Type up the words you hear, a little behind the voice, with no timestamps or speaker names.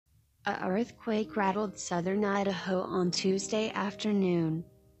A earthquake rattled southern Idaho on Tuesday afternoon.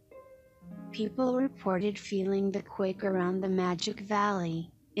 People reported feeling the quake around the Magic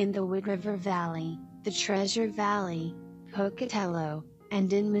Valley, in the Wood River Valley, the Treasure Valley, Pocatello,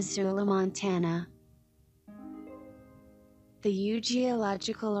 and in Missoula, Montana. The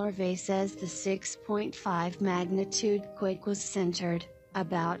Geological Survey says the 6.5 magnitude quake was centered,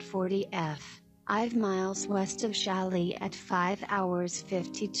 about 45 miles west of Challis at 5 hours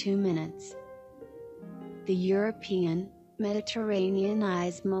 52 minutes. The European, Mediterranean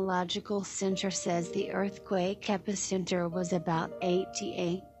Seismological Center says the earthquake epicenter was about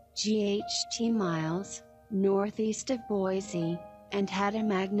 88 GHT miles, northeast of Boise, and had a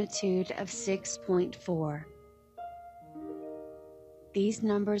magnitude of 6.4. These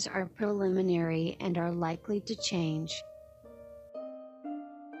numbers are preliminary and are likely to change.